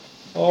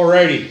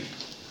Alrighty,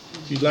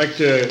 if you'd like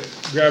to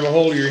grab a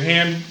hold of your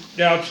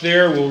handouts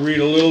there, we'll read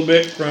a little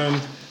bit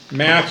from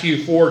Matthew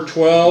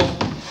 4:12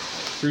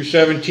 through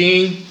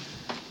 17,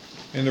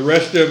 and the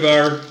rest of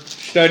our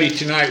study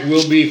tonight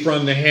will be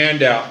from the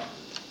handout.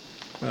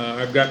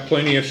 I've got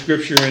plenty of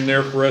scripture in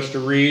there for us to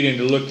read and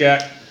to look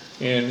at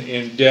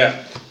in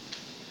depth.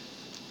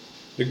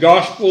 The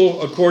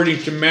Gospel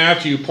according to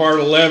Matthew,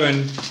 part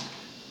 11,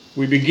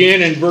 we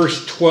begin in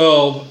verse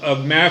 12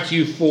 of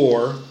Matthew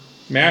 4.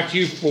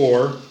 Matthew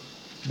 4,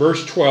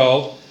 verse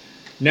 12.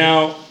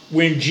 Now,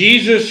 when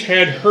Jesus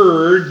had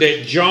heard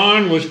that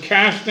John was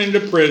cast into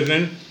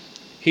prison,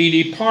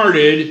 he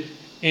departed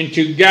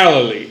into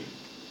Galilee.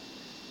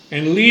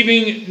 And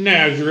leaving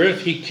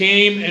Nazareth, he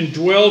came and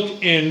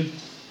dwelt in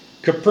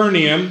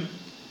Capernaum,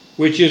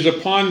 which is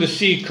upon the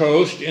sea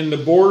coast, in the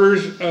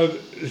borders of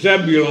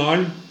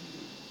Zebulun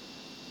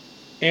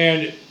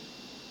and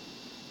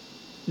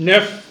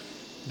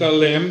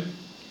Nephthalim,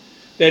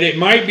 that it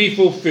might be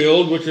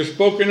fulfilled, which was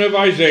spoken of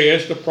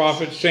Isaiah the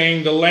prophet,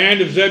 saying, the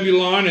land of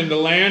Zebulun and the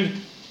land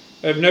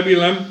of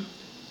Nephthalim,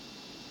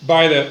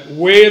 by the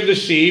way of the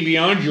sea,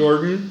 beyond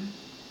Jordan,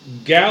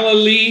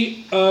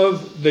 Galilee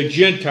of the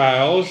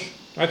Gentiles.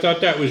 I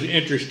thought that was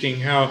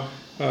interesting how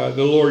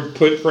the Lord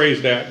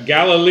phrased that.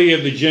 Galilee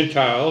of the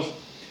Gentiles.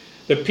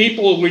 The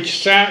people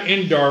which sat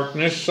in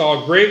darkness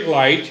saw great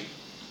light,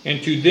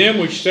 and to them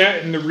which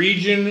sat in the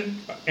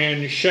region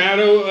and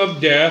shadow of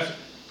death,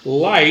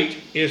 light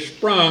is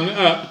sprung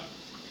up.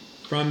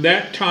 From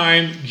that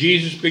time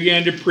Jesus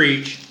began to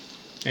preach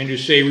and to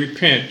say,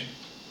 repent,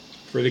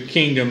 for the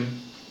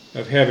kingdom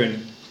of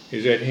heaven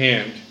is at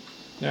hand.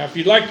 Now, if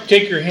you'd like to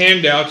take your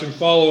handouts and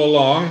follow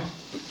along,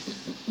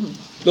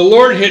 the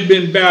Lord had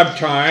been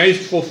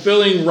baptized,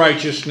 fulfilling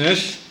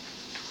righteousness,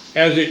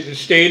 as it is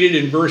stated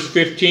in verse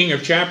 15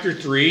 of chapter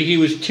 3. He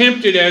was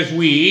tempted as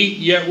we,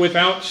 yet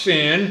without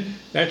sin.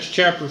 That's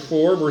chapter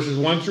 4, verses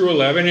 1 through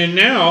 11. And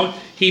now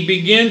he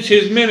begins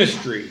his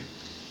ministry.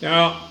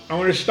 Now, I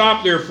want to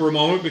stop there for a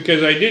moment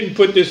because I didn't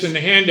put this in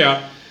the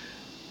handout.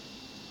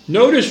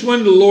 Notice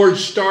when the Lord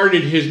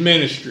started his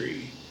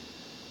ministry.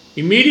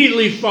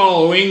 Immediately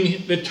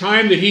following the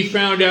time that he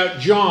found out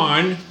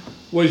John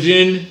was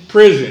in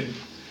prison.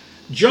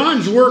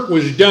 John's work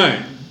was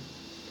done.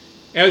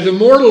 As a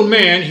mortal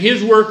man,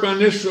 his work on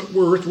this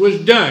earth was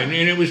done,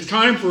 and it was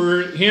time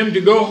for him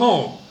to go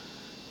home.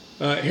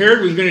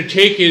 Herod was going to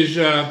take his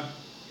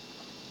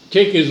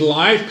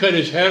life, cut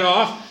his head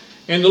off,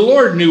 and the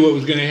Lord knew what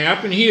was going to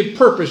happen. He had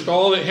purposed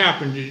all that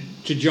happened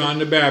to John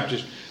the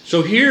Baptist.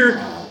 So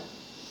here,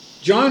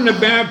 John the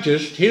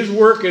Baptist, his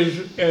work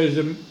as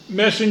a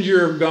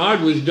messenger of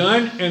God was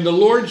done, and the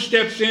Lord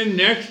steps in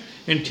next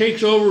and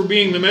takes over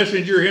being the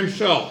messenger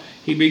himself.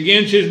 He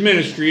begins his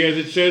ministry, as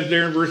it says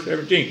there in verse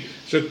 17.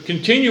 So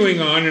continuing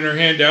on in our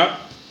handout,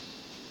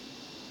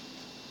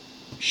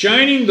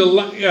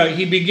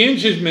 he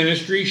begins his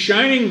ministry,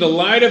 shining the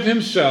light of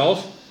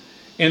himself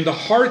in the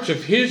hearts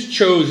of his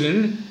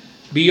chosen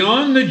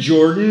beyond the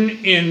Jordan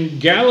in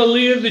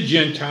Galilee of the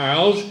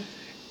Gentiles,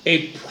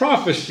 a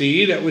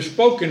prophecy that was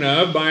spoken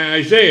of by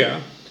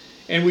Isaiah.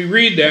 And we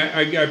read that,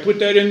 I put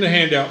that in the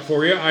handout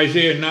for you,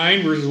 Isaiah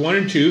 9, verses 1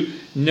 and 2.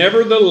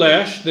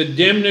 Nevertheless, the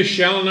dimness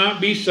shall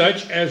not be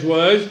such as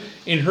was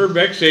in her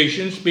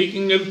vexation,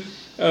 speaking of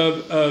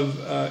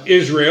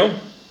Israel,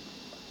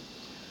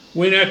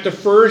 when at the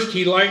first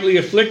he lightly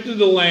afflicted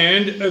the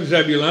land of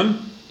Zebulun,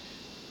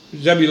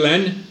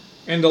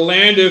 and the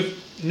land of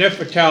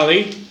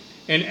Nephtali,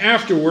 and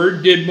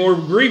afterward did more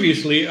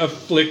grievously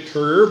afflict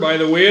her by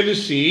the way of the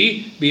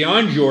sea,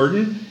 beyond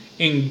Jordan,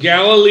 in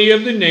Galilee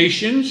of the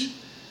nations.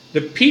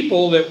 The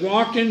people that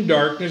walked in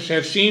darkness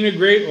have seen a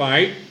great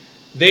light.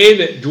 They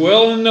that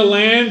dwell in the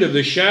land of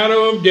the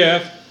shadow of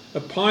death,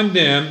 upon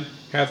them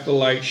hath the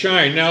light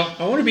shined. Now,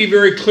 I want to be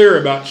very clear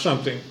about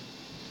something.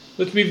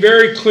 Let's be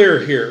very clear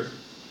here.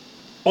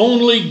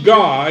 Only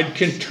God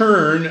can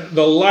turn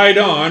the light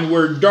on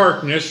where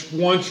darkness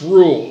once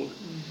ruled.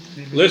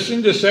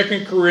 Listen to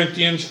 2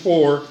 Corinthians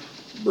 4,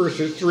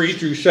 verses 3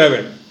 through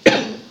 7.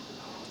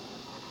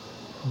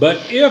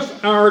 But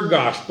if our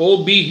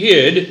gospel be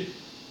hid,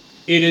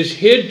 it is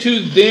hid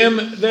to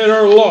them that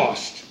are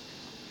lost,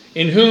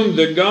 in whom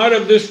the God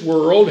of this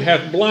world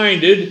hath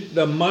blinded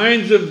the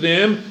minds of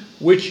them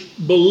which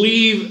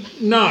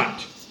believe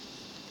not.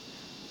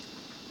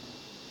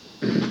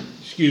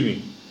 Excuse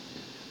me.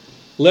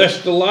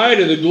 Lest the light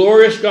of the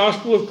glorious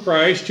gospel of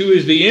Christ, who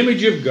is the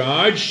image of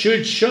God,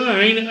 should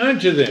shine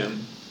unto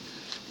them.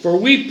 For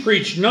we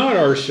preach not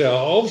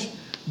ourselves,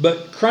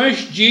 but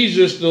Christ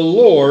Jesus the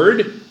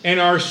Lord, and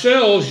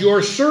ourselves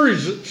your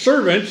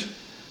servants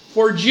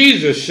for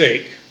Jesus'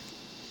 sake.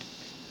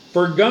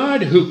 For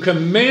God, who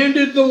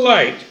commanded the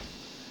light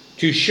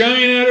to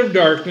shine out of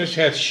darkness,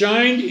 hath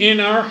shined in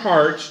our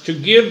hearts to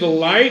give the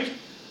light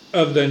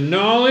of the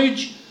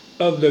knowledge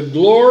of the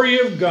glory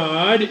of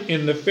God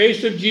in the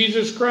face of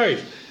Jesus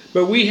Christ.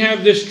 But we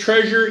have this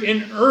treasure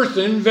in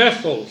earthen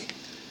vessels,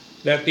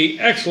 that the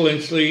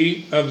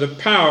excellency of the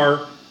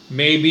power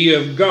may be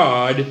of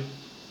God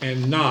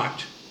and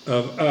not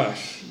of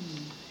us.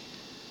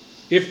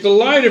 If the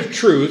light of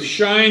truth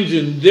shines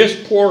in this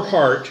poor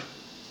heart,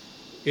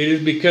 it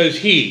is because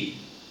He,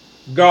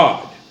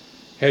 God,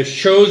 has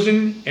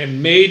chosen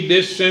and made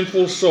this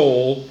sinful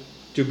soul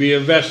to be a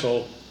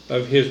vessel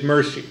of His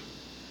mercy.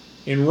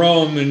 In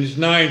Romans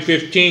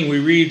 9:15 we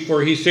read,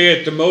 "For He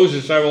saith to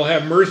Moses, I will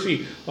have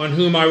mercy on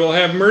whom I will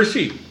have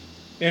mercy,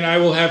 and I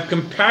will have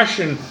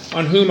compassion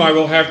on whom I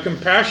will have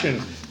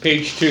compassion."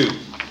 Page 2.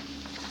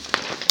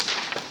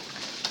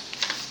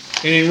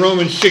 And in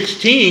Romans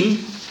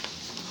 16,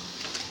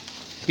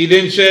 he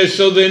then says,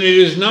 "So then it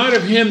is not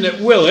of him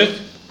that willeth,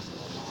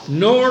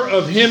 nor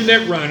of him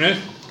that runneth,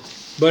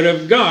 but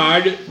of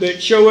God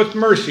that showeth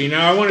mercy."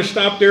 Now I want to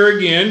stop there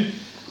again.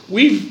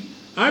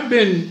 I've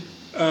been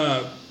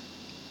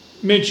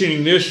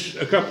mentioning this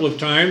a couple of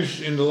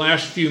times in the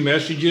last few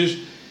messages.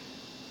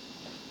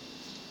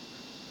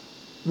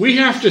 We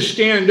have to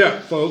stand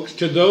up, folks,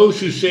 to those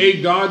who say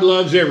God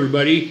loves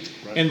everybody.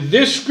 Right. And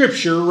this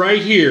scripture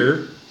right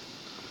here,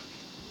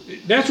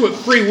 that's what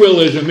free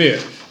willism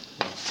is.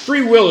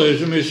 Free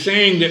willism is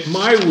saying that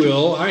my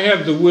will, I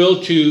have the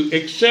will to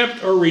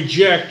accept or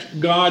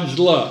reject God's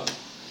love.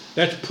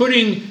 That's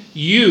putting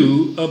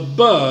you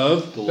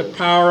above the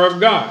power of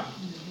God.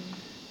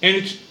 And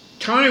it's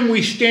time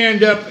we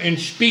stand up and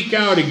speak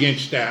out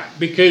against that,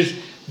 because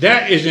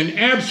that is an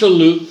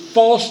absolute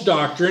false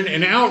doctrine,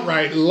 an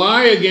outright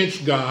lie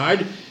against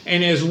God.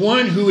 And as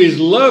one who is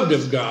loved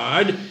of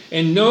God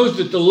and knows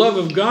that the love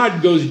of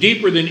God goes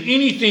deeper than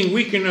anything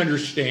we can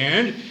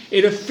understand,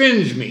 it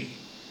offends me.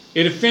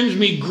 It offends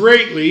me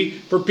greatly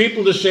for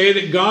people to say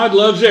that God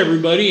loves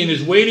everybody and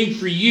is waiting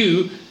for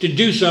you to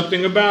do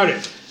something about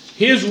it.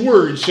 His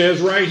word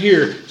says right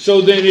here,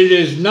 "So then it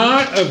is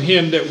not of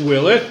him that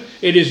willeth,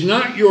 it is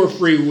not your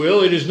free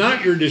will, it is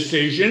not your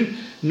decision,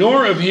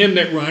 nor of him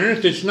that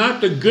runneth, it's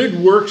not the good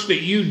works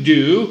that you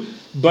do,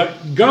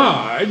 but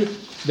God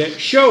that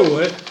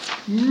showeth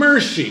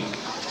mercy."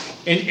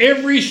 And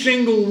every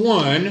single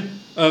one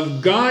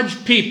of God's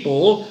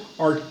people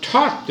are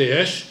taught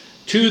this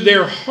to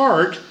their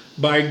heart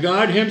by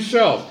God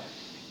himself.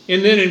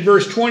 And then in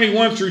verse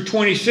 21 through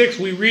 26,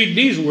 we read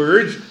these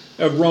words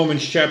of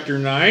Romans chapter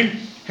 9.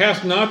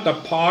 "Hath not the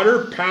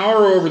potter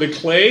power over the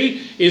clay?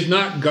 Is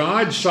not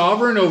God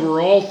sovereign over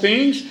all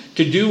things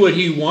to do what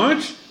he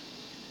wants?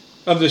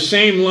 Of the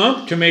same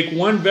lump to make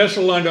one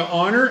vessel unto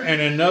honor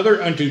and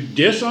another unto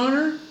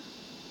dishonor?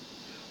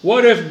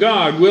 What if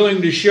God,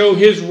 willing to show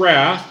his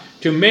wrath,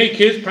 to make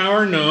his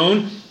power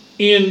known,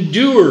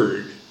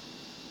 endured,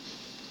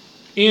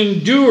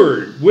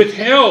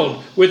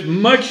 withheld with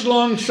much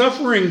long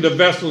suffering the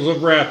vessels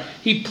of wrath?"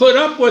 He put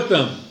up with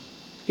them.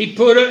 He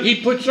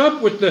puts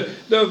up with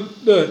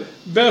the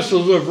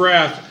vessels of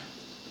wrath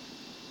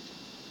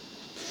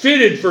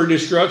fitted for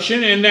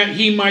destruction, and that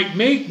he might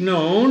make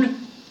known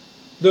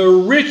the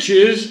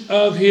riches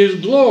of his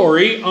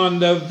glory on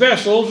the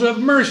vessels of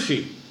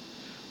mercy,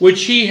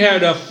 which he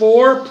had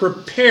afore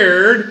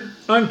prepared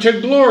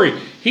unto glory.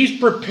 He's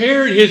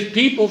prepared his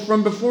people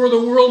from before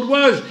the world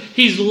was.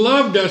 He's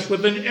loved us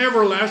with an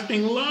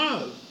everlasting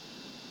love.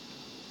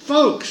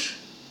 Folks,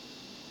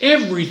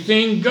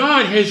 everything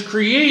God has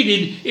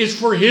created is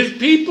for his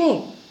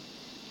people.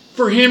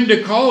 For him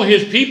to call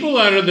his people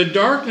out of the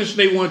darkness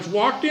they once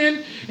walked in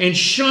and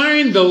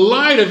shine the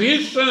light of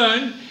his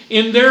Son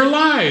in their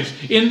lives,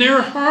 in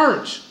their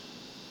hearts.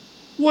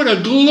 What a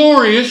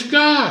glorious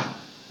God.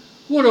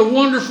 What a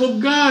wonderful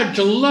God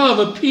to love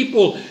a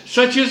people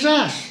such as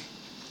us.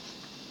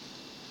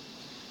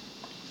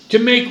 To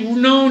make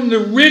known the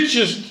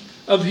riches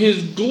of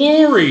his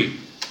glory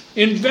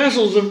in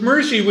vessels of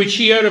mercy, which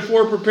he had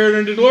afore prepared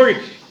unto glory.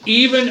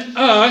 Even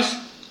us,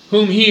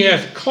 whom he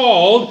hath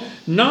called,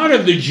 not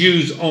of the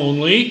Jews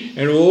only,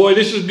 and boy,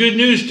 this is good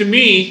news to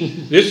me.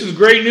 This is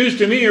great news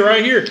to me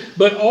right here.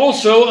 But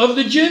also of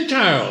the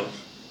Gentiles.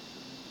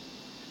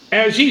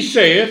 As he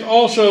saith,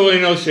 also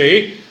in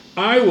Osee,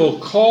 "I will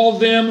call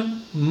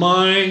them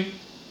my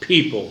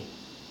people."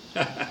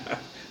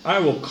 I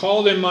will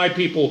call them my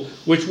people,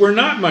 which were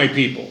not my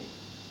people,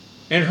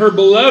 and her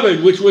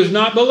beloved, which was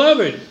not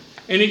beloved.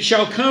 And it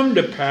shall come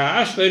to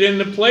pass that in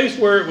the place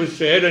where it was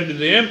said unto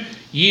them,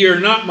 "Ye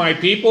are not my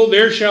people,"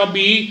 there shall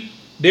they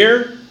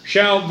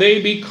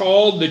be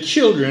called the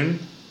children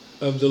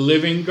of the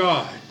living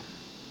God.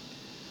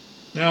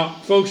 Now,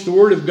 folks, the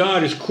word of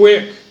God is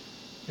quick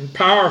and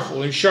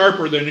powerful and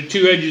sharper than a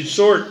two-edged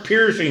sword,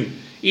 piercing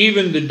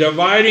even the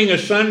dividing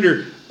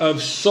asunder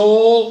of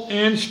soul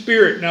and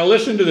spirit. Now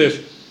listen to this.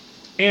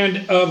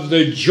 "And of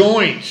the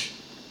joints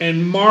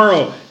and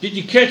marrow." Did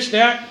you catch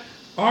that?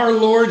 Our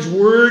Lord's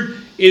word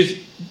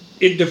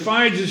it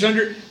divides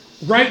asunder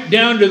right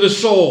down to the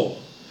soul,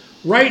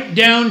 right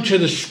down to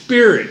the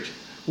spirit,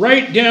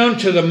 right down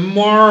to the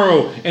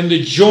marrow and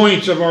the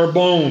joints of our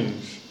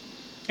bones,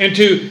 and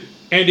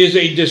is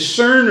a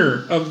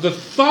discerner of the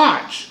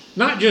thoughts,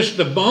 not just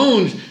the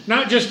bones,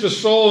 not just the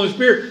soul and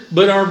spirit,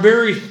 but our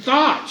very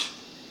thoughts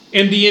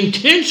and the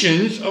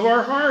intentions of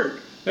our heart.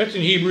 That's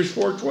in Hebrews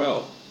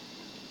 4:12.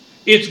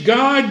 It's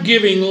God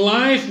giving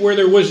life where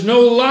there was no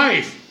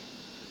life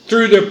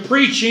through the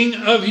preaching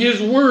of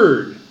his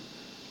word.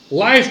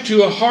 life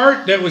to a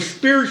heart that was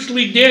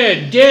spiritually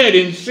dead, dead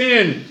in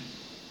sin.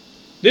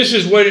 This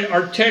is what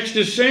our text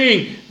is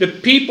saying. The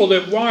people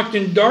that walked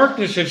in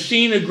darkness have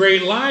seen a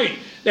great light.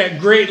 That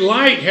great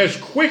light has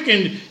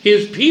quickened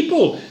his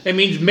people. That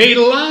means made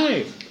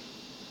alive.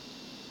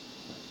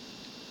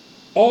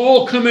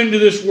 All come into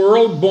this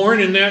world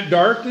born in that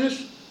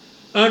darkness,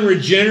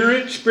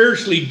 unregenerate,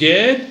 spiritually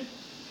dead.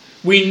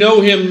 We know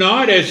him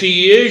not as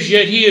he is,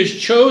 yet he has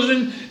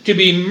chosen to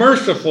be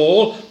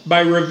merciful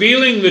by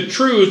revealing the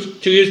truth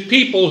to his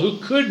people who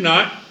could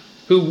not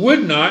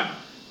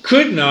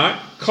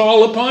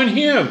call upon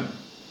him.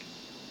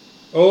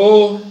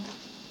 Oh,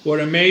 what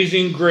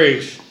amazing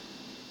grace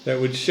that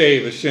would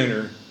save a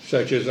sinner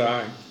such as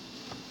I.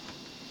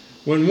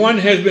 When one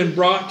has been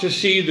brought to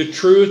see the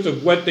truth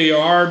of what they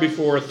are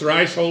before a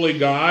thrice holy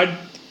God,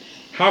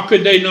 how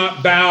could they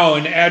not bow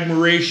in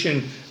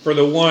admiration for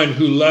the one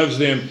who loves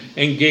them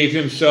and gave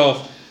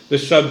himself the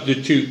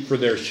substitute for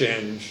their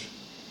sins?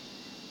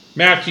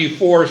 Matthew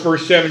 4,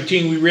 verse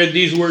 17, we read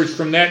these words,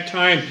 "From that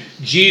time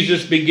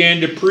Jesus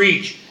began to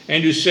preach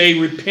and to say,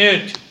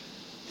 'Repent,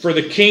 for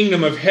the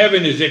kingdom of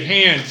heaven is at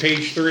hand,'"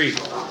 page 3.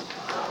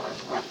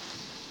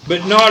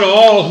 But not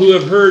all who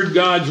have heard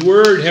God's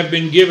word have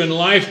been given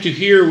life to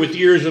hear with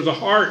ears of the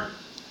heart.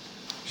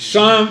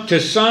 To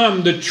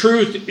some, the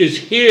truth is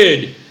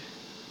hid.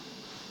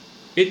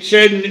 It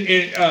said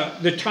in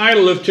the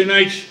title of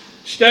tonight's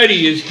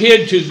study is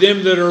 "Hid to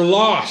Them That Are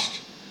Lost."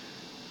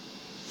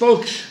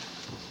 Folks,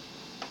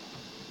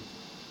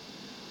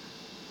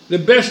 the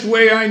best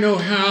way I know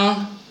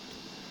how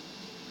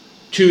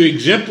to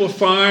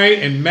exemplify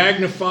and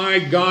magnify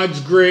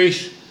God's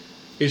grace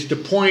is to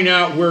point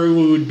out where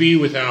we would be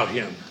without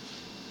him.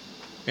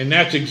 And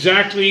that's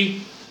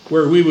exactly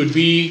where we would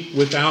be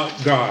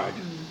without God.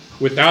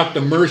 Without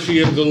the mercy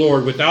of the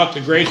Lord, without the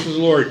grace of the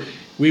Lord,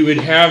 we would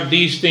have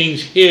these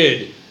things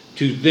hid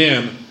to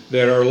them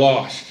that are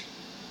lost.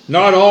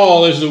 Not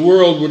all, as the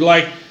world would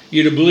like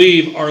you to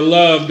believe, are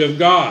loved of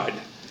God.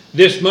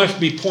 This must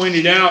be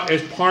pointed out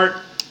as part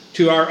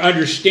to our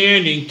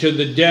understanding to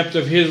the depth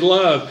of his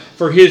love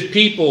for his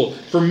people,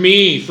 for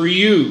me, for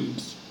you.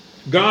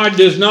 God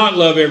does not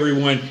love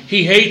everyone.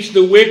 He hates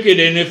the wicked,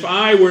 and if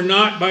I were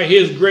not by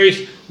his grace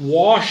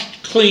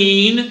washed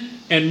clean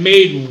and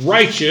made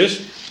righteous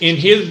in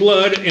his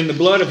blood, in the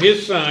blood of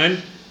his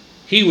Son,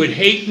 he would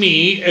hate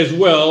me as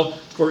well,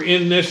 for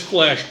in this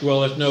flesh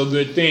dwelleth no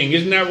good thing.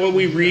 Isn't that what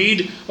we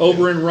read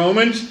over in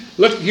Romans?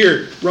 Look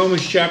here,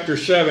 Romans chapter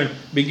 7,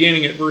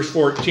 beginning at verse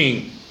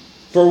 14.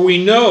 "For we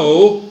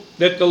know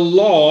that the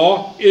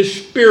law is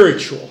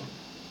spiritual,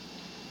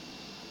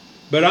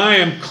 but I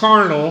am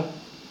carnal,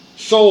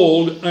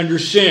 sold under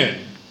sin.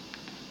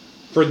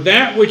 For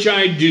that which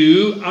I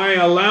do, I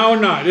allow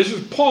not." This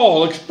is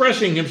Paul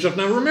expressing himself.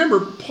 Now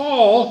remember,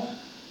 Paul,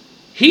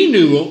 he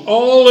knew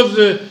all of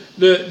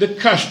the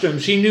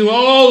customs. He knew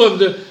all of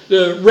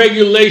the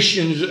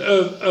regulations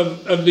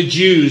of the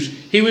Jews.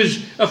 He was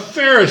a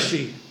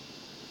Pharisee.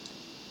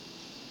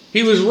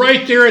 He was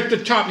right there at the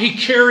top. He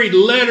carried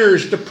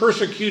letters to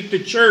persecute the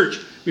church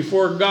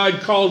before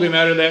God called him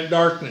out of that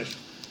darkness.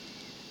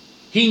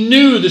 He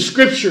knew the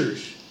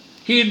scriptures.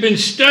 He had been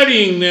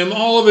studying them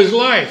all of his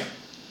life.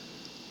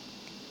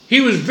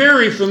 He was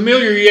very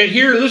familiar, yet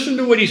here, listen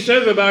to what he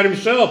says about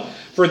himself.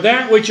 "For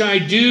that which I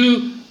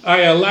do,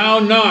 I allow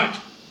not.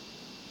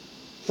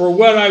 For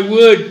what I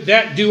would,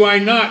 that do I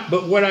not.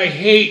 But what I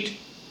hate,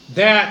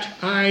 that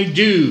I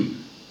do.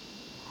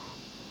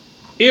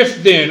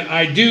 If then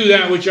I do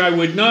that which I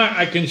would not,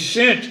 I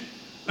consent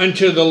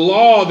unto the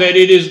law that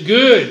it is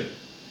good.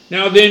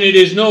 Now then it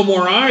is no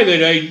more I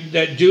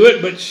that do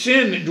it, but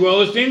sin that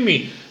dwelleth in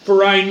me.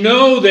 For I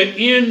know that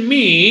in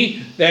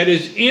me, that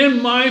is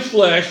in my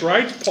flesh,"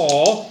 writes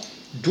Paul,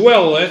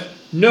 "dwelleth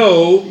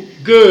no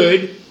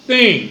good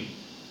thing.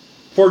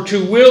 For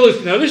to will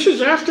is..." Now this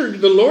is after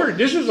the Lord.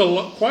 This is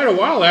quite a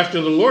while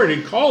after the Lord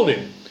had called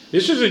him.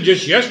 This isn't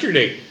just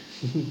yesterday.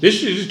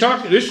 This is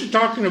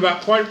talking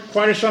about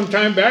quite some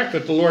time back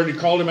that the Lord had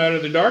called him out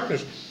of the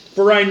darkness.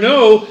 "For I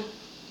know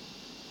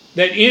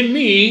that in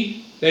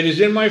me, that is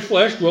in my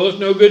flesh, dwelleth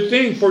no good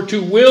thing. For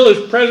to will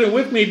is present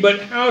with me,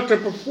 but how to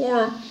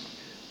perform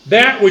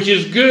that which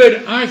is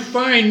good I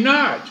find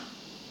not.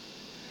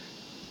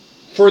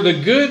 For the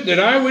good that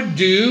I would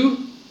do..."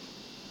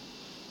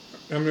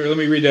 Let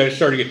me read that.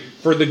 Start again.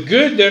 "For the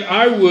good that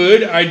I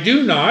would, I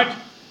do not,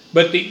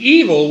 but the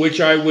evil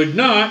which I would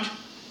not,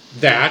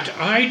 that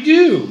I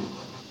do.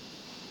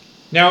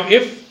 Now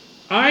if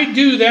I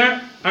do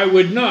that I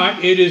would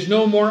not, it is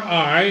no more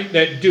I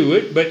that do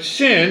it, but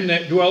sin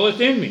that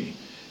dwelleth in me."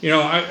 You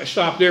know, I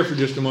stop there for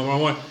just a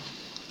moment.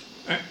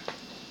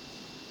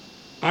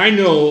 I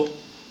know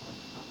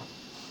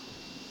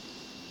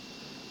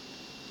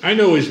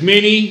as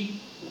many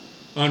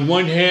on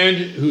one hand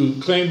who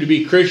claim to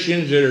be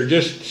Christians that are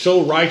just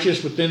so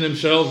righteous within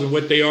themselves and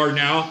what they are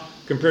now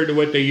compared to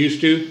what they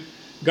used to.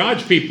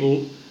 God's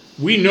people,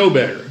 we know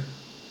better.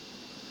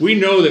 We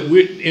know that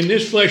in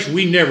this flesh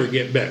we never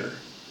get better.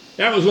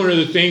 That was one of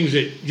the things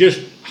that just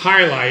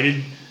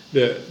highlighted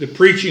the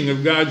preaching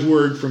of God's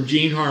Word from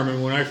Gene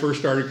Harmon when I first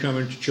started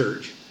coming to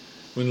church,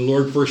 when the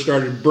Lord first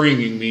started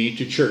bringing me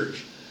to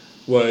church,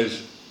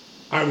 was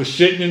I was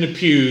sitting in the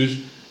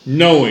pews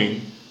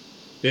knowing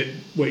that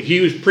what he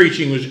was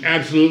preaching was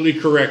absolutely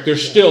correct.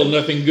 There's still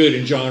nothing good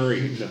in John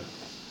Reed.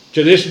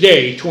 To this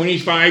day,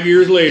 25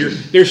 years later,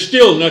 there's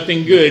still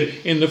nothing good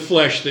in the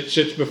flesh that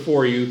sits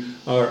before you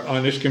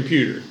on this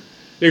computer.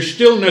 There's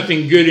still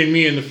nothing good in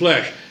me in the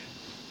flesh.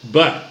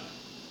 But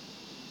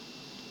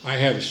I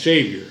have a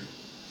Savior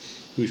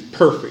who's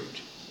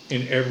perfect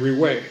in every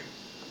way.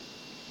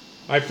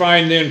 I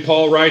find then,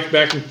 Paul writes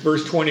back in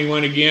verse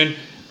 21 again,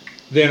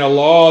 then a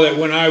law that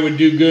when I would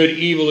do good,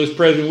 evil is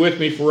present with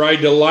me, for I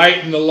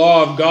delight in the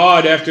law of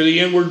God after the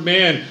inward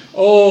man.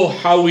 Oh,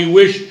 how we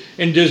wish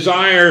and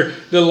desire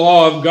the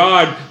law of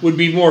God would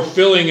be more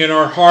filling in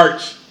our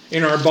hearts,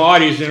 in our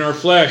bodies, in our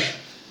flesh.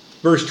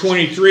 Verse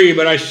 23,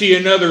 but I see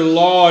another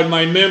law in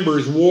my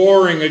members,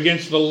 warring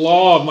against the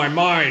law of my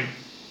mind,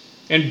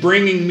 and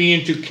bringing me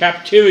into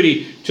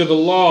captivity to the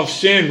law of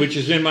sin which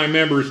is in my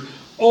members.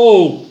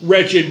 O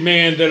wretched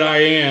man that I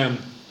am,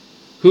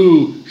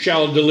 who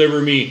shall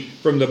deliver me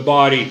from the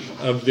body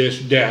of this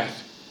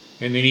death?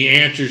 And then he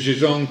answers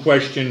his own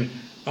question,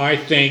 I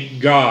thank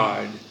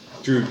God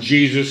through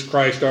Jesus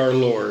Christ our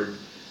Lord.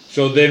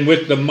 So then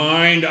with the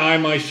mind I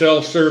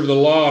myself serve the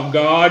law of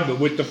God, but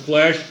with the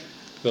flesh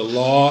the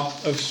law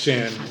of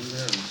sin.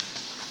 Amen.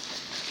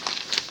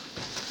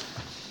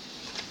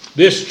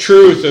 This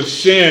truth of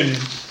sin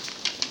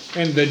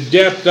and the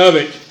depth of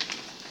it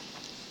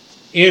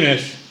in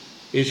us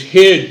is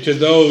hid to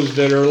those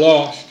that are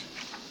lost.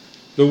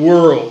 The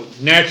world,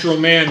 natural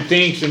man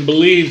thinks and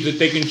believes that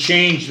they can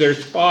change their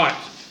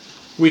spots.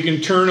 We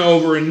can turn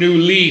over a new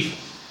leaf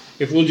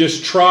if we'll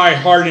just try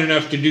hard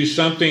enough to do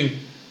something,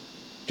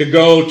 to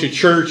go to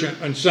church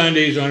on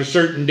Sundays on a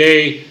certain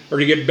day, or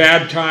to get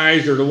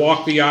baptized, or to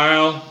walk the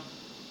aisle.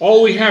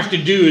 All we have to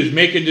do is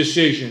make a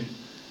decision.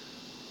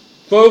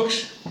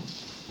 Folks,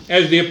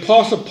 as the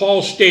Apostle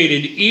Paul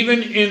stated,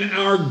 even in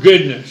our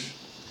goodness,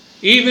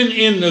 even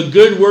in the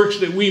good works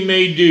that we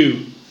may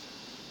do,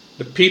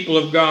 the people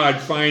of God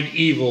find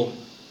evil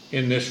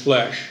in this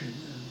flesh.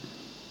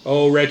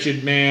 O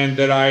wretched man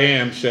that I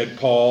am, said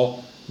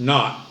Paul,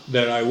 not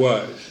that I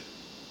was.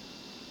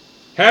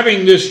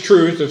 Having this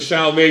truth of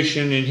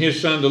salvation in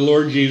his Son, the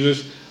Lord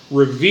Jesus,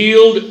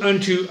 revealed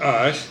unto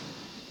us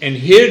and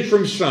hid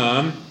from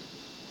some,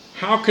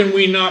 how can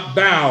we not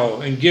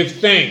bow and give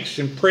thanks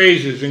and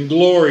praises and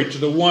glory to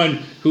the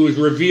one who has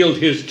revealed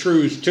his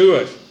truths to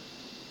us?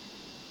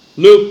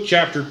 Luke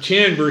chapter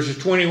 10, verses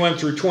 21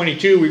 through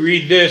 22, we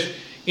read this,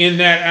 in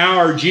that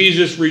hour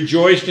Jesus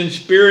rejoiced in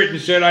spirit and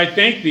said, I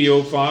thank thee,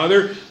 O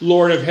Father,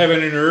 Lord of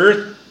heaven and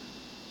earth,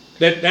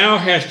 that thou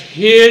hast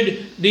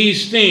hid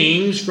these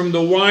things from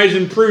the wise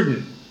and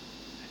prudent,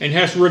 and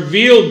hast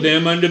revealed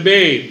them unto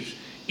babes.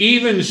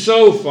 Even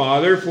so,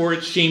 Father, for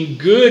it seemed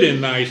good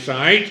in thy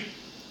sight.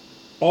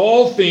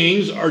 All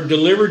things are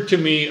delivered to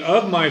me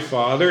of my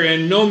Father,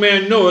 and no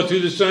man knoweth who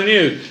the Son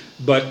is,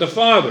 but the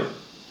Father.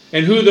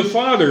 And who the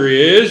Father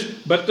is,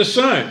 but the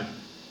Son.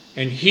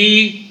 And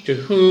he to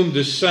whom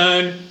the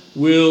Son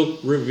will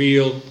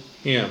reveal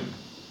him.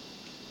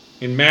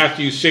 In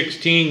Matthew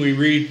 16, we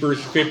read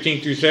verse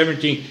 15 through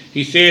 17,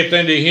 he saith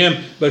unto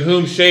him, but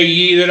whom say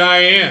ye that I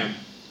am?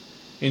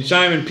 And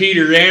Simon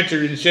Peter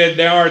answered and said,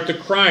 thou art the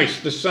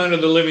Christ, the Son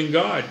of the living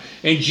God.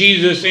 And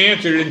Jesus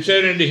answered and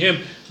said unto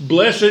him,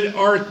 blessed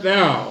art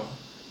thou,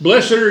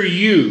 blessed are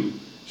you,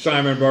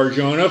 Simon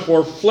Bar-Jonah,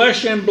 for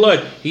flesh and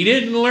blood. He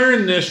didn't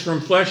learn this from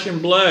flesh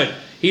and blood.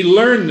 He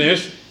learned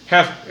this,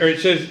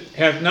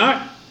 hath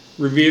not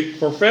revealed,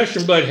 for flesh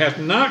and blood hath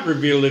not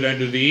revealed it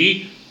unto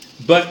thee,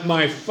 but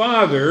my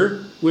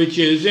Father which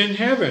is in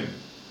heaven.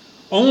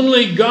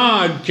 Only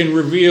God can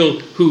reveal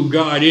who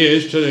God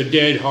is to the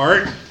dead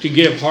heart, to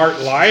give heart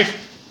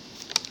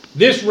life.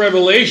 This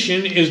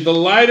revelation is the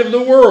light of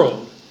the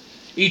world,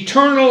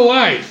 eternal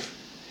life.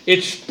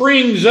 It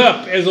springs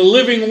up as a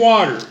living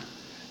water.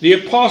 The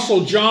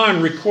Apostle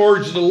John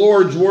records the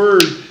Lord's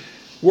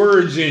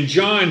words in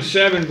John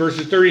 7,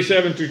 verses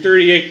 37 through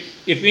 38.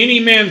 If any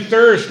man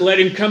thirst, let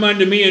him come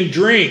unto me and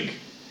drink.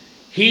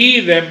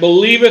 He that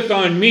believeth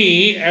on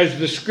me, as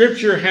the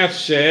Scripture hath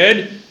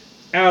said,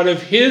 out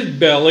of his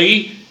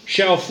belly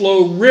shall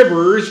flow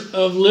rivers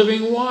of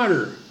living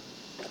water.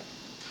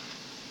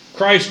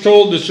 Christ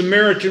told the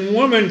Samaritan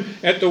woman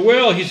at the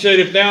well, he said,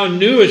 if thou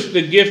knewest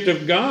the gift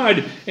of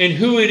God, and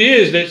who it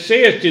is that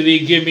saith to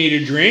thee, give me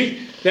to drink,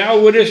 thou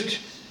wouldest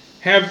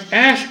have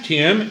asked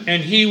him,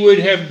 and he would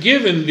have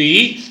given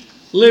thee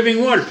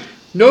living water.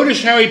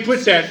 Notice how he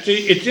put that.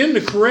 It's in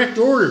the correct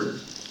order.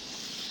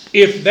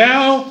 If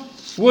thou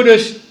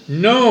wouldest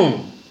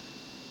known,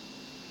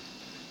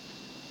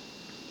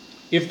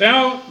 if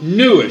thou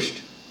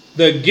knewest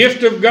the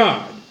gift of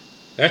God,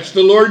 that's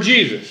the Lord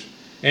Jesus,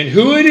 and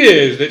who it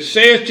is that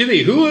saith to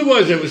thee, who it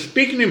was that was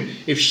speaking to him,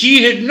 if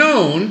she had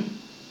known,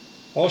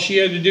 all she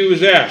had to do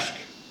was ask,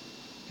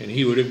 and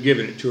he would have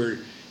given it to her.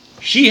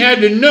 She had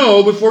to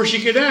know before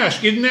she could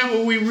ask. Isn't that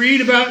what we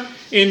read about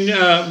in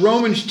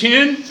Romans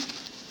 10?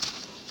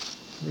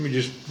 Let me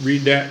just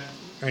read that.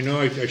 I know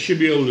I should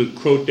be able to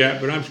quote that,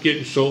 but I'm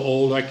getting so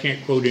old I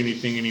can't quote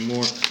anything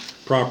anymore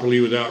properly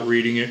without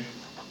reading it.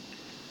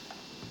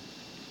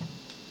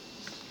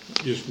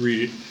 Just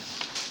read it.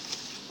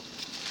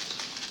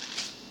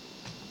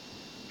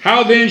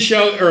 How then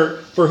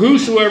for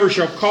whosoever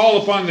shall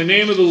call upon the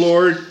name of the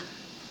Lord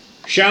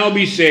shall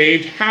be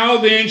saved. How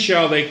then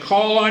shall they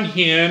call on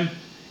him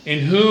in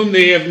whom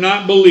they have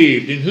not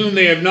believed, in whom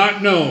they have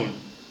not known?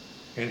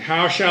 And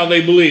how shall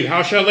they believe?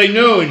 How shall they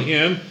know in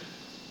him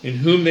in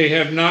whom they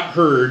have not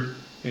heard?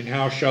 And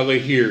how shall they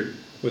hear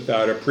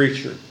without a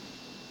preacher?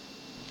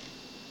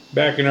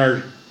 Back in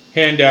our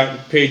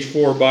handout, page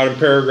 4, bottom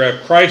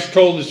paragraph, Christ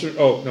told us,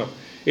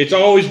 it's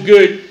always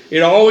good.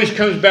 It always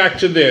comes back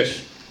to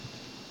this.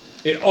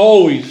 It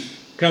always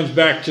comes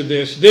back to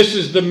this. This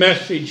is the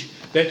message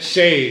that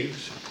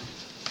saves.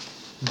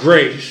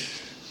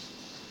 Grace.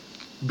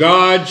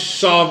 God's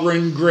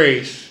sovereign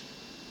grace.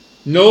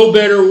 No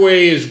better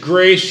way is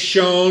grace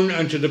shown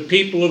unto the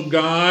people of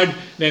God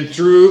than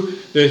through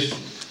the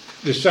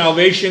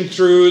salvation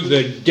through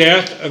the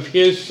death of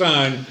his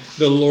Son,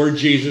 the Lord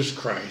Jesus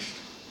Christ.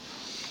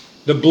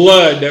 The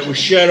blood that was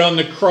shed on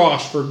the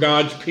cross for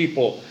God's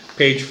people,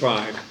 page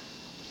 5.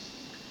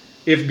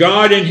 If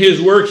God in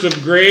his works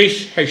of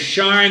grace has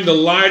shined the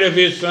light of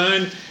his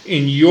Son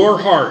in your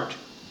heart,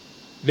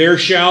 there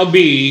shall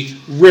be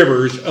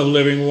rivers of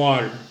living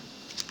water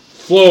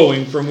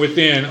flowing from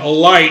within. A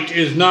light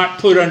is not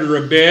put under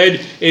a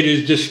bed, it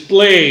is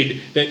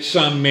displayed that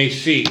some may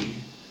see.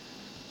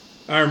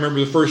 I remember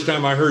the first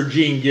time I heard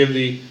Gene give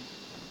the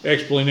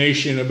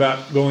explanation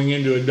about going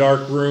into a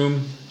dark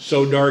room,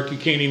 so dark you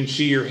can't even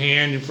see your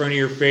hand in front of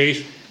your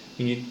face,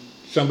 and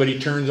somebody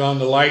turns on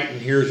the light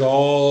and here's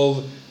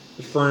all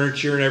the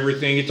furniture and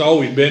everything. It's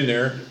always been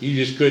there. You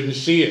just couldn't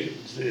see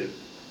it.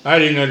 I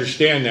didn't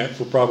understand that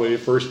for probably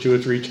the first 2 or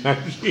 3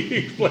 times he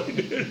explained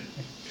it.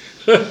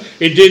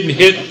 It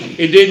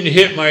didn't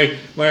hit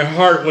my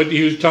heart what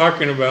he was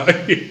talking about.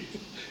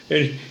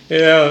 and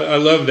I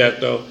love that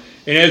though.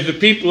 And as the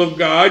people of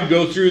God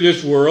go through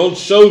this world,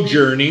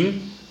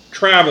 sojourning,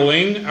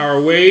 traveling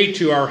our way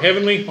to our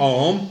heavenly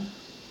home,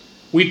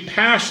 we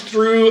pass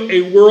through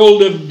a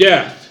world of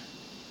death.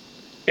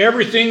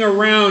 Everything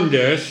around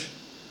us,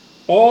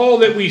 all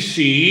that we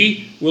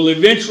see, will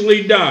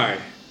eventually die.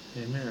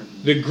 Amen.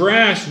 The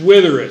grass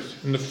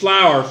withereth, and the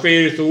flower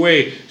fadeth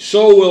away.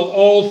 So will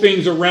all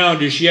things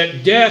around us.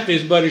 Yet death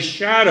is but a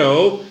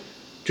shadow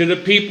to the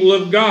people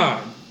of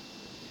God.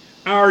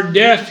 Our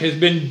death has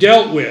been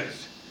dealt with.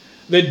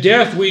 The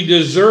death we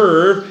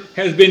deserve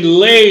has been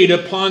laid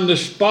upon the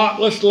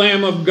spotless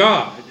Lamb of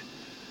God.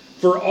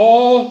 For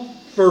all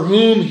for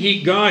whom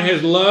God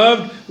has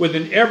loved with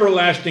an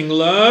everlasting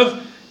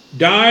love,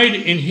 died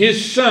in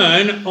his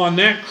Son on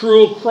that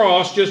cruel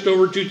cross just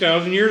over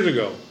 2,000 years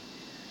ago.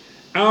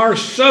 Our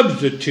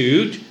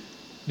substitute,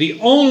 the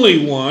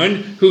only one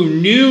who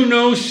knew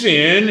no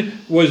sin,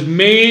 was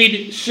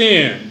made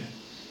sin,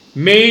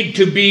 made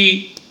to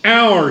be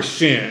our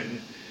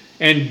sin,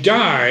 and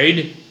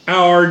died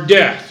our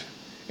death.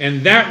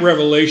 And that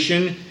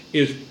revelation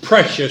is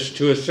precious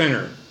to a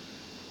sinner.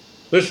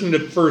 Listen to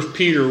 1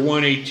 Peter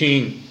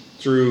 1:18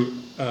 through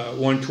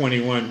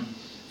 1:21.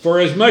 For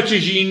as much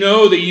as ye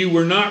know that you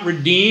were not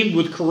redeemed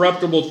with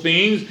corruptible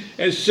things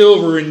as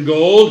silver and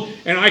gold,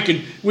 and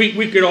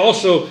we could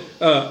also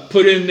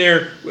put in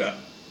there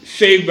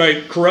saved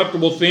by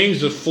corruptible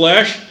things, the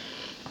flesh,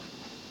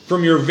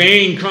 from your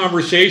vain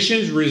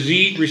conversations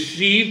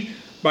received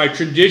by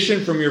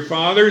tradition from your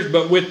fathers,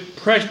 but with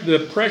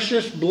the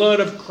precious blood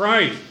of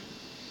Christ,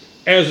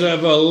 as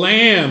of a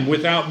lamb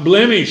without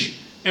blemish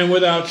and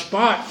without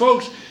spot.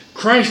 Folks,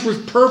 Christ was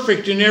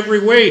perfect in every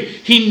way.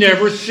 He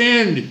never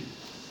sinned.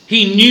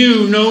 He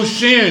knew no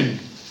sin.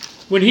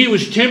 When he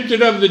was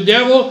tempted of the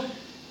devil,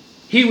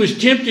 he was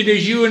tempted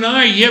as you and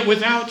I, yet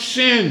without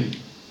sin.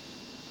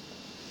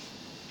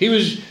 It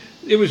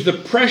was the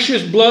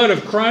precious blood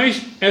of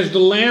Christ as the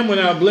Lamb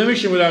without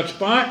blemish and without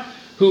spot,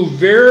 who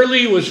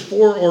verily was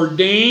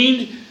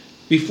foreordained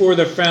before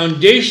the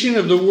foundation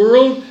of the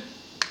world,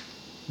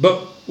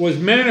 but was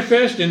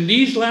manifest in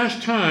these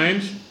last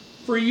times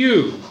for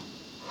you,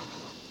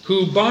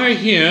 who by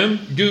him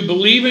do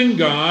believe in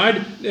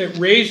God, that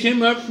raised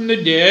him up from the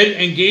dead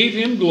and gave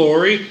him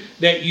glory,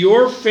 that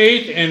your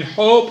faith and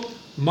hope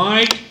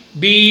might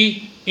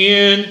be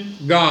in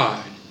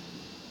God,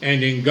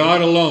 and in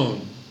God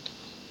alone.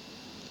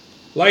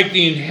 Like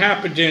the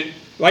inhabitants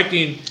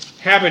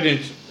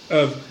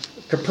of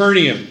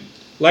Capernaum,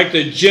 like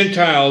the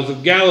Gentiles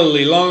of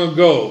Galilee long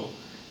ago,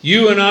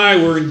 you and I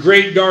were in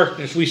great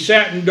darkness. We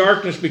sat in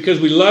darkness because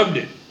we loved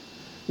it.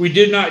 We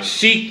did not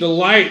seek the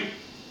light,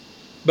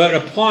 but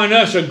upon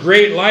us a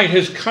great light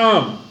has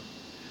come,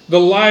 the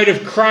light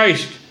of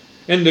Christ,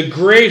 and the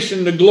grace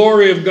and the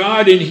glory of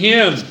God in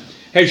him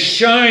has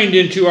shined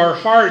into our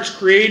hearts,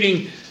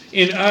 creating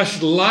in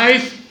us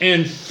life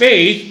and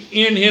faith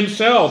in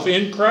himself,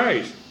 in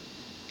Christ.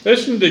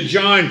 Listen to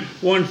John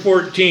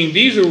 1:14.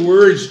 These are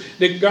words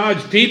that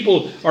God's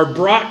people are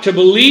brought to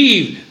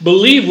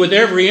believe with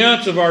every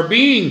ounce of our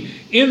being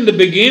In the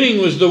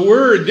beginning was the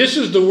Word. This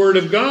is the Word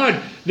of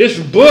God. This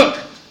book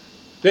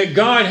that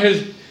God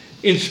has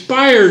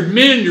inspired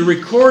men to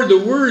record the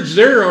words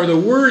there are the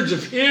words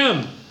of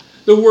Him,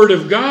 the Word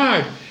of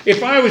God.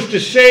 If I was to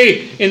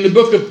say in the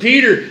book of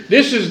Peter,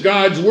 this is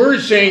God's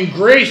Word saying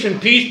grace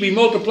and peace be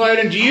multiplied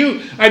unto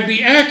you, I'd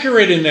be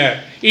accurate in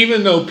that.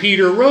 Even though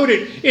Peter wrote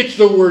it, it's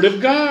the Word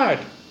of God.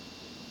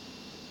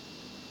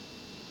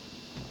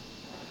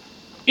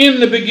 In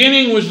the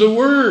beginning was the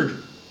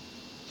Word.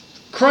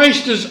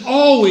 Christ is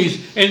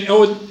always, and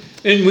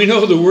we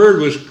know the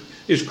Word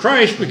is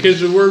Christ because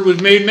the Word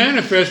was made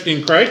manifest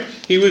in Christ.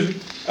 He was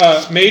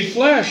made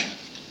flesh.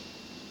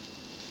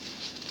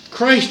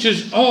 Christ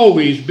has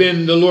always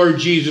been the Lord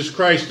Jesus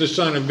Christ, the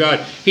Son of God.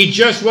 He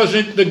just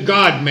wasn't the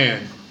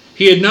God-man.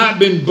 He had not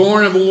been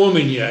born of a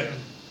woman yet.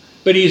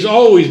 But He's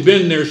always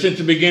been there since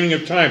the beginning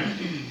of time.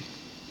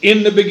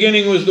 In the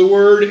beginning was the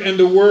Word, and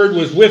the Word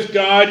was with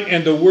God,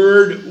 and the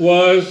Word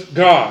was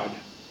God.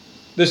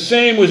 The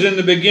same was in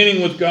the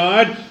beginning with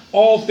God.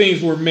 All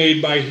things were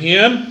made by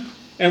Him,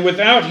 and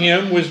without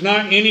Him was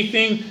not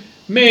anything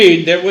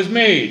made that was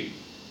made.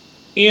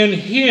 In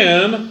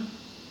Him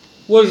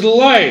was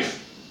life,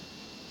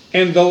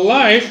 and the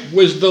life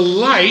was the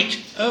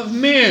light of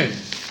men.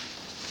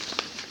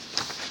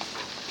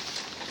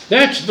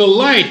 That's the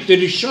light that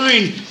is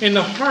shined in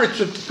the hearts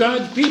of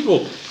God's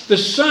people. The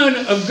Son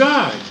of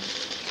God.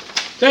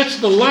 That's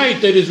the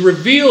light that is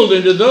revealed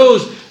into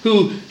those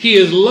who He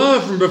has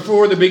loved from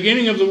before the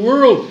beginning of the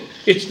world.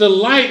 It's the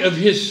light of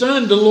His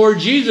Son, the Lord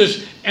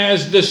Jesus,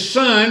 as the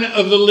Son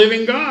of the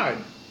living God.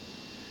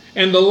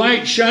 And the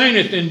light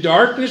shineth in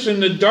darkness,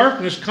 and the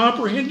darkness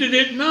comprehended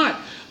it not.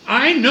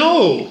 I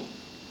know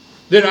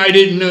that I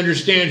didn't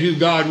understand who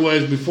God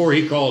was before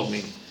He called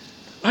me.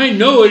 I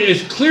know it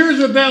as clear as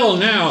a bell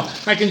now.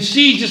 I can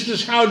see just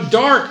as how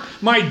dark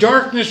my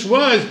darkness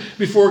was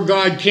before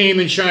God came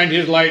and shined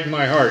His light in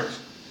my heart.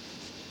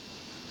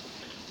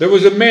 There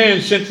was a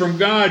man sent from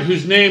God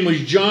whose name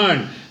was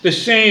John. The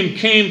same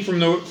came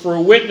for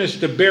a witness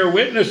to bear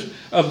witness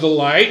of the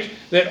light,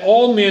 that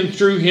all men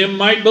through him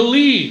might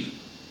believe.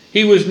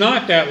 He was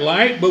not that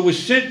light, but was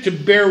sent to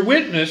bear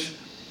witness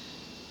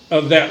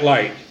of that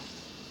light.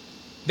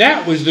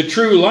 That was the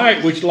true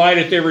light which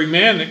lighteth every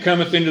man that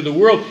cometh into the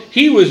world.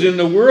 He was in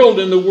the world,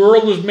 and the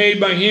world was made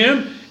by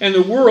Him, and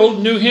the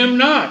world knew Him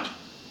not.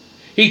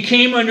 He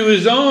came unto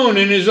His own,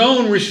 and His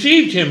own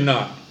received Him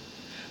not.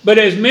 But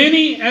as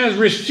many as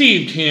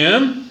received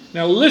Him,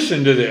 now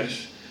listen to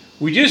this.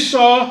 We just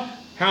saw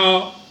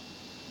how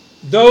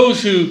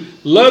those who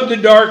loved the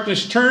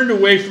darkness turned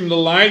away from the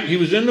light. He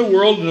was in the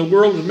world, and the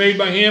world was made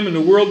by Him, and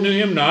the world knew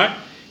Him not.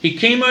 He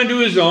came unto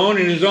His own,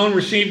 and His own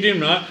received Him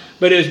not.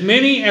 But as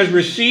many as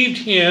received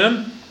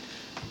Him,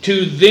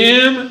 to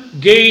them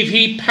gave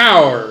He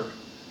power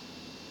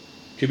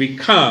to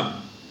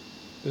become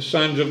the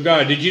sons of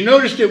God. Did you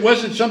notice it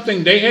wasn't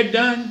something they had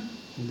done?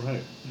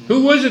 Right.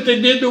 Who was it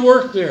that did the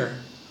work there?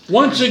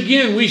 Once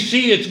again, we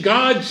see it's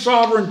God's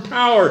sovereign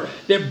power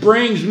that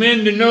brings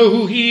men to know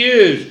who He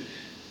is.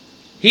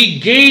 He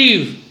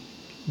gave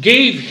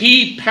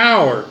He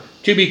power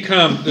to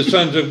become the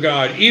sons of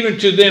God, even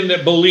to them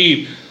that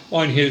believe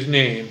on His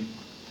name,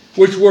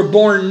 which were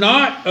born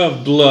not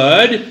of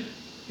blood.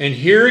 And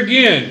here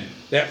again,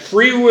 that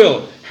free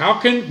will. How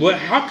can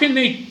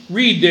they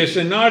read this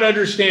and not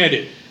understand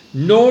it?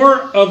 Nor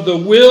of the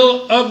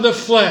will of the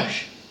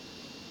flesh,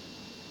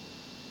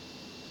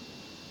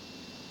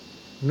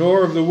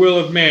 nor of the will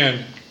of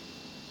man,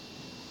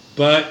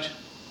 but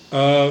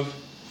of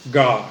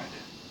God.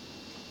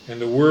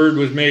 And the Word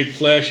was made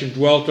flesh and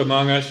dwelt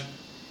among us,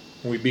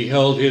 and we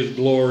beheld His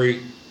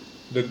glory.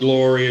 The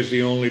glory is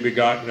the only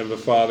begotten of the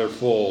Father,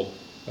 full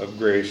of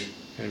grace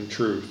and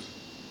truth.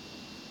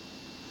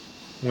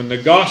 When the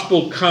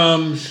gospel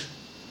comes,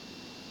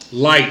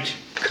 light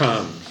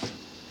comes.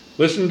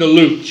 Listen to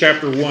Luke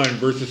chapter 1,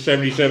 verses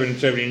 77 and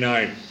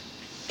 79.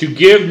 To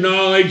give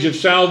knowledge of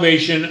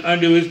salvation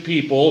unto His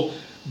people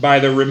by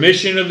the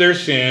remission of their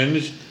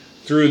sins,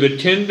 through the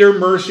tender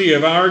mercy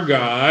of our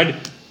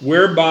God,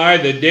 whereby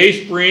the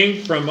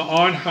dayspring from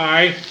on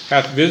high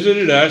hath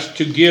visited us,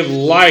 to give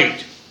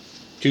light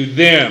to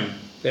them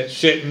that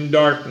sit in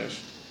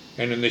darkness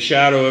and in the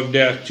shadow of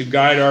death, to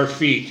guide our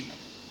feet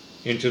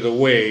into the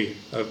way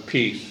of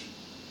peace.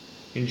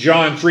 In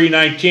John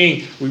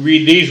 3:19, we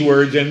read these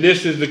words, and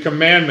this is the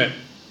commandment,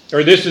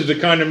 or this is the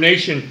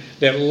condemnation,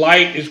 that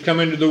light is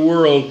come into the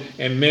world,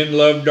 and men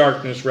love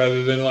darkness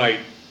rather than light,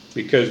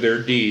 because their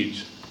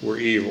deeds were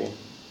evil.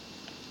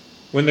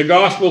 When the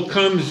gospel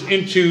comes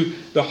into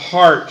the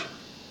heart,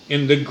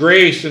 in the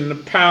grace and the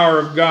power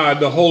of God,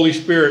 the Holy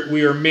Spirit,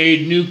 we are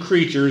made new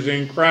creatures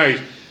in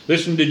Christ.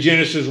 Listen to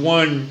Genesis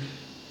 1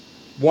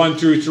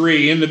 through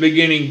 3. In the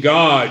beginning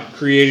God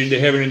created the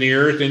heaven and the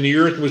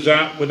earth was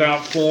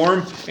without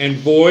form and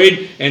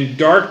void, and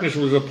darkness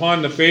was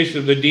upon the face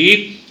of the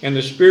deep, and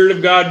the Spirit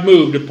of God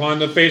moved upon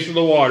the face of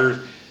the waters.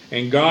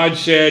 And God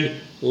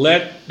said,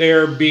 let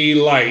there be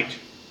light.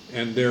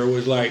 And there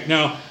was light.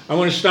 Now, I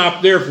want to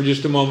stop there for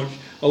just a moment.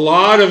 A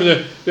lot of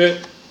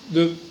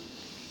the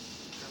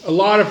a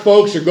lot of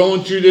folks are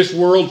going through this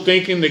world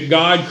thinking that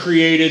God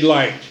created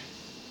light.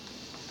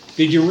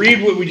 Did you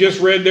read what we just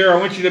read there? I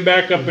want you to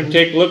back up and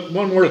take a look.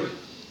 One more.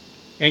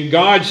 And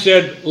God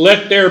said,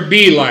 let there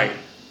be light.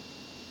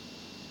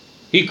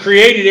 He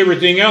created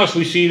everything else.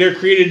 We see there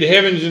created the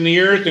heavens and the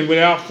earth, and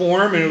without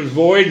form, and it was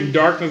void, and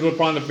darkness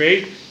upon the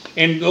face.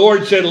 And the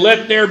Lord said,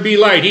 let there be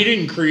light. He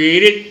didn't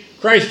create it.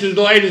 Christ's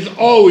light has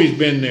always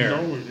been there.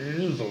 It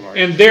is the light.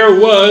 And there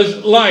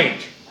was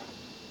light.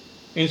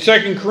 In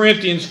 2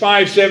 Corinthians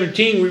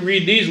 5:17, we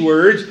read these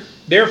words,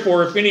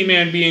 therefore, if any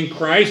man be in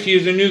Christ, he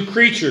is a new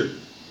creature.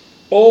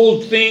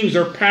 Old things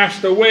are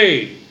passed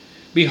away.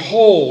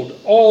 Behold,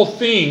 all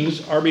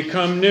things are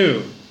become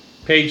new.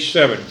 Page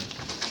 7.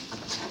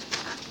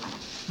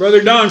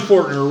 Brother Don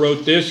Fortner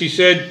wrote this. He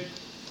said,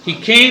 he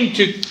came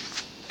to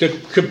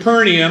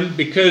Capernaum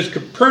because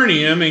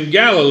Capernaum in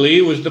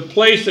Galilee was the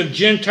place of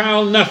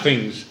Gentile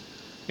nothings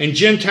and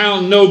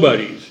Gentile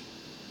nobodies.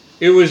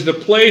 It was the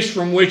place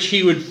from which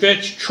he would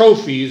fetch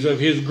trophies of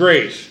his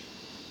grace.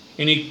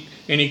 And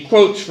he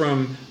quotes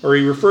from, or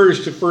he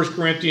refers to 1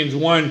 Corinthians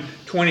 1,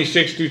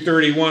 26 through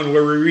 31,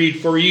 where we read,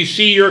 for you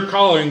see your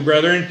calling,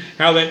 brethren,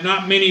 how that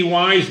not many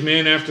wise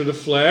men after the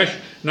flesh,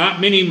 not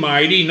many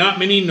mighty, not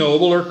many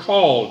noble are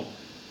called.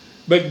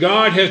 But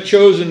God hath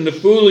chosen the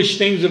foolish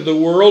things of the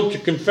world to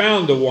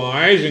confound the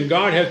wise, and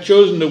God hath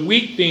chosen the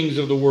weak things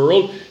of the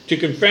world to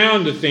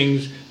confound the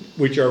things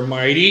which are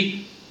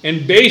mighty,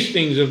 and base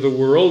things of the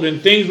world,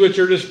 and things which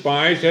are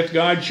despised hath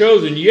God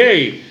chosen,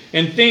 yea,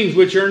 and things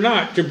which are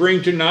not, to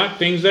bring to naught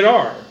things that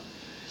are,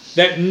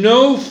 that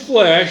no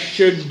flesh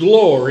should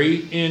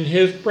glory in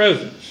his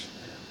presence.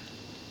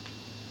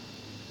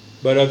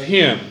 But of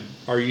him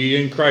are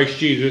ye in Christ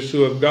Jesus,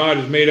 who of God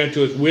is made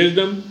unto us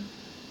wisdom,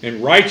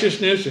 and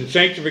righteousness, and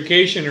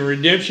sanctification, and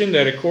redemption,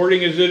 that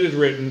according as it is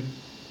written,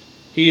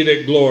 he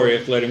that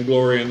glorieth, let him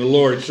glory in the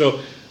Lord. So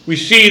we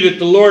see that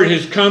the Lord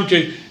has come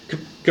to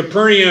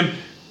Capernaum,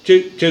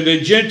 to the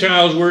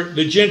Gentiles, were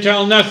the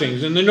Gentile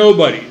nothings and the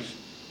nobodies.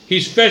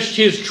 He's fetched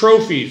his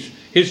trophies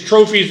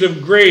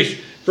of grace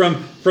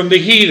from the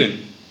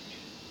heathen.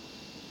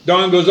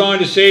 Don goes on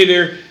to say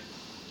there,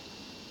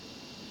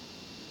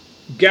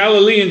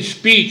 Galilean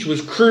speech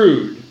was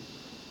crude.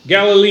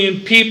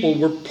 Galilean people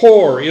were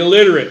poor,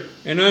 illiterate,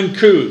 and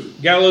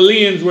uncouth.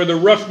 Galileans were the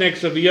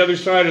roughnecks of the other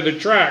side of the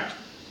tracks.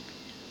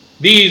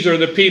 These are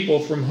the people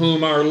from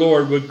whom our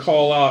Lord would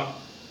call out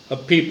a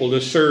people to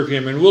serve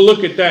him. And we'll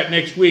look at that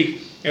next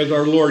week as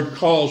our Lord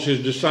calls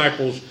his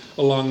disciples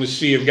along the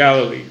Sea of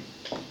Galilee,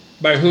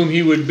 by whom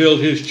he would build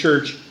his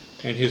church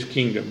and his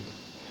kingdom.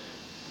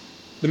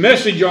 The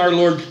message our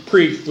Lord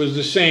preached was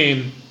the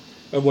same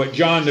of what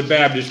John the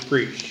Baptist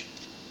preached.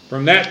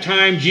 From that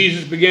time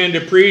Jesus began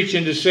to preach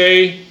and to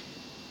say,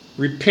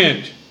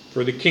 repent,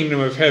 for the kingdom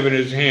of heaven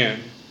is at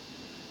hand.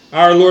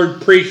 Our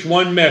Lord preached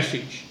one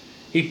message.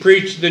 He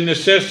preached the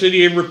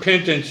necessity of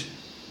repentance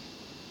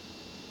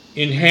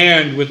in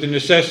hand with the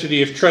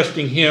necessity of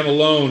trusting him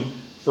alone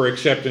for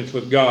acceptance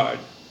with God.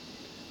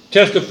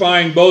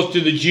 Testifying both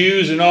to the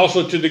Jews and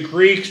also to the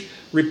Greeks,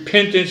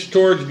 repentance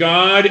towards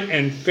God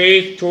and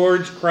faith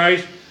towards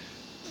Christ,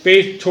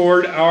 faith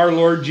toward our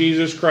Lord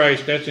Jesus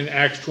Christ. That's in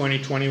Acts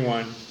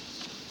 20:21.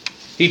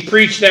 He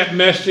preached that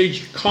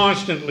message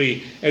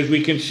constantly, as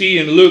we can see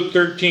in Luke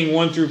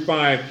 13:1 through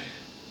 5.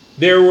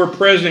 There were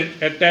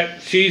present at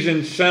that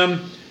season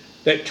some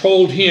that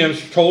told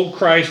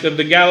Christ of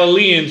the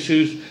Galileans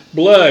whose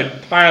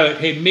blood Pilate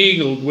had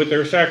mingled with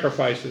their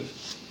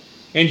sacrifices.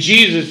 And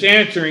Jesus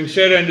answering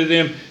said unto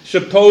them,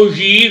 suppose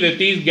ye that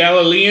these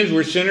Galileans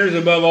were sinners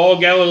above all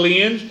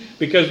Galileans,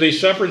 because they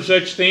suffered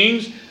such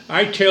things?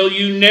 I tell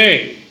you,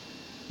 nay.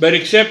 But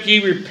except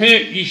ye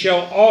repent, ye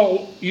shall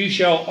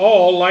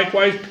all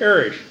likewise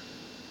perish.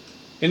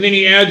 And then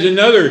he adds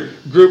another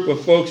group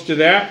of folks to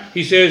that.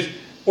 He says,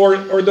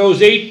 or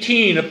those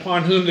 18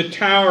 upon whom the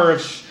tower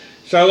of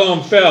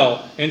Siloam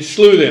fell and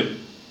slew them.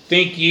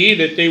 Think ye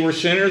that they were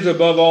sinners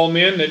above all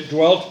men that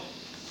dwelt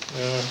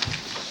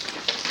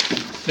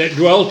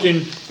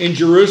in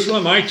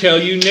Jerusalem? I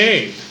tell you,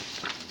 nay.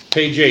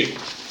 Page 8.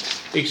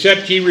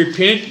 Except ye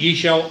repent, ye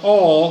shall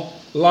all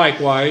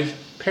likewise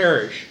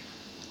perish.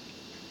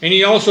 And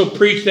he also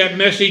preached that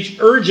message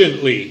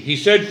urgently. He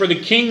said, for the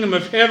kingdom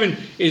of heaven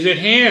is at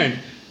hand.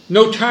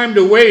 No time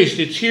to waste.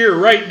 It's here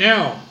right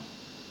now.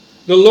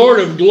 The Lord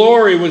of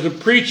glory was a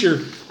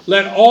preacher.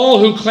 Let all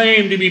who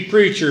claim to be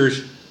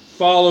preachers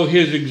follow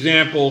his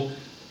example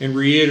and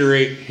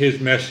reiterate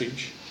his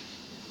message.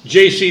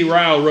 J.C.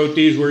 Ryle wrote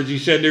these words. He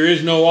said, there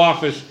is no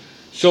office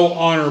so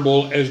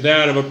honorable as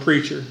that of a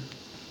preacher.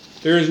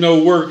 There is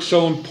no work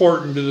so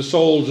important to the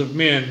souls of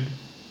men.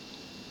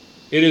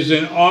 It is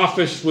an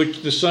office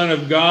which the Son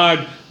of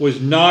God was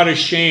not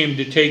ashamed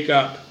to take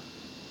up.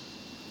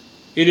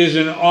 It is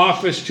an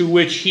office to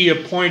which he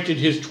appointed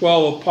his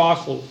 12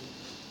 apostles.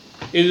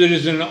 It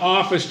is an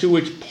office to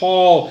which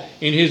Paul,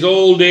 in his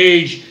old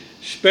age,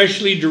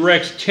 specially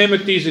directs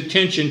Timothy's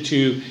attention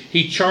to.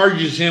 He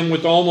charges him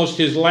with almost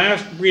his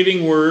last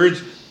breathing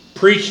words,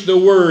 preach the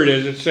word,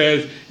 as it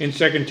says in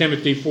 2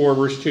 Timothy 4,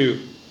 verse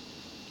 2.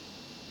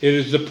 It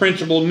is the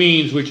principal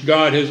means which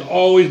God has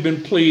always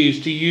been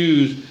pleased to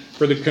use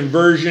for the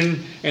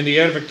conversion and the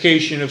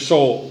edification of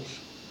souls.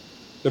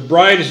 The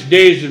brightest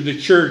days of the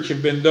church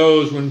have been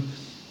those when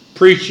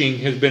preaching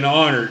has been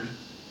honored,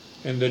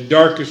 and the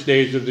darkest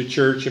days of the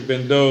church have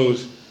been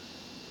those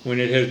when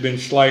it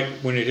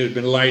has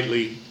been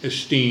lightly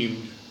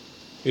esteemed.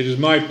 It is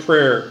my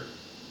prayer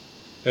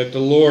that the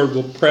Lord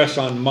will press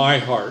on my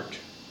heart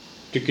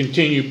to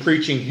continue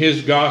preaching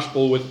His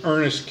gospel with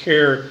earnest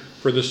care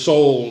for the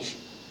souls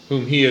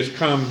whom He has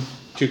come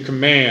to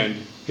command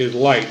His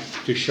light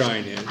to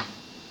shine in.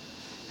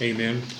 Amen.